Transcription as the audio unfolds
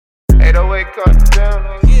808 cut down.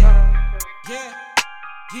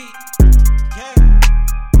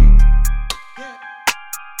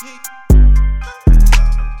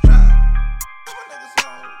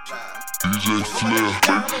 DJ Flair,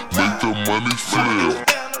 make the money flare.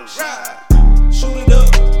 Shoot it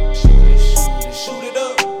up, shoot it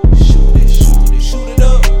up, shoot it up, shoot it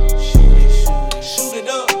up, shoot it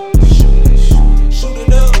up,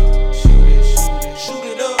 shoot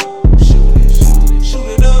it up,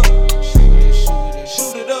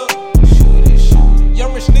 shoot it up.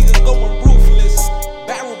 Young rich niggas going ruthless.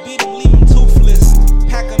 Barrel beat him, leave him toothless.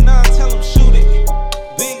 Pack a 9, tell him shoot it.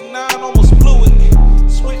 Big 9 almost blew it.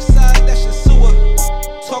 Switch sides, that shit sewer.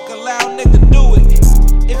 Talking loud, nigga, do it.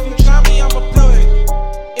 If you try me, I'ma blow it.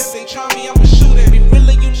 If they try me, I'ma shoot it. We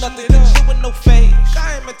really you nothing, cause you with no fade.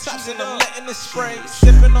 I am in tops and I'm letting it spray.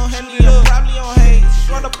 Sipping on Henny, I'm probably on haze.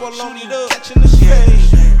 Run up all on me, catching the shade.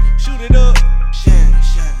 Shoot it up,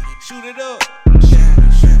 shoot it up,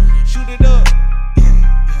 shoot it up,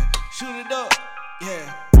 shoot it up,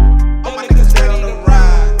 yeah. All my niggas ready to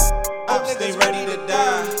ride. Up, stay ready to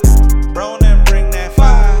die. Bro, then bring that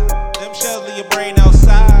fire. Them shells leave your brain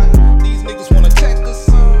outside. These niggas wanna check us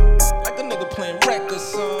some, like a nigga playing wreck or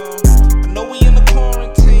some. I know we in the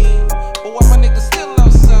quarantine, but why my niggas still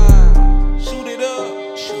outside? Shoot it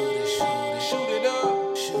up, shoot it, shoot it, shoot it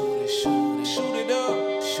up, shoot it, shoot it, shoot it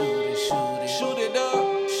up, shoot it, shoot it, shoot it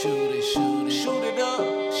up, shoot it, shoot it, shoot it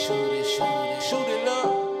up, shoot it, shoot it, shoot it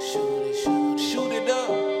up, shoot it, shoot it, shoot it up,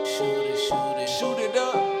 shoot it, shoot it, shoot it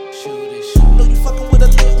up, shoot it, shoot it. Know you fucking with a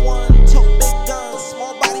lit one, tote big guns,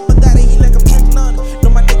 small body but got it heat like I'm drink none. Know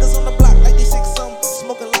my niggas on the block like they 6-some,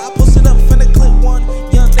 smoking loud, posted up, finna clip one.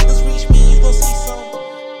 Young niggas reach me, you gon' see some.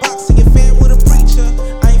 Boxing your fan with a preacher.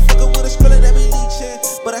 I ain't fucking with a skrilla that be leeching,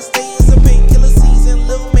 but I stay in some painkiller season.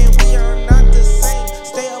 Little man, we are not the same.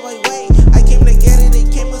 Stay out my way. I came to get it,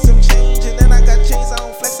 it came with some change, and then I got chains. I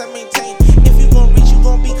don't flex, I maintain. If you gon' reach, you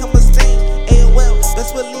gon' become a stain. AOL,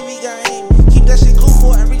 best believe he got aim. Keep that shit cool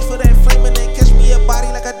for I reach for that flame and then catch me a body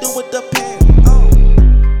like I do with the pen.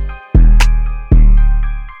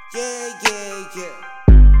 Yeah, yeah, yeah.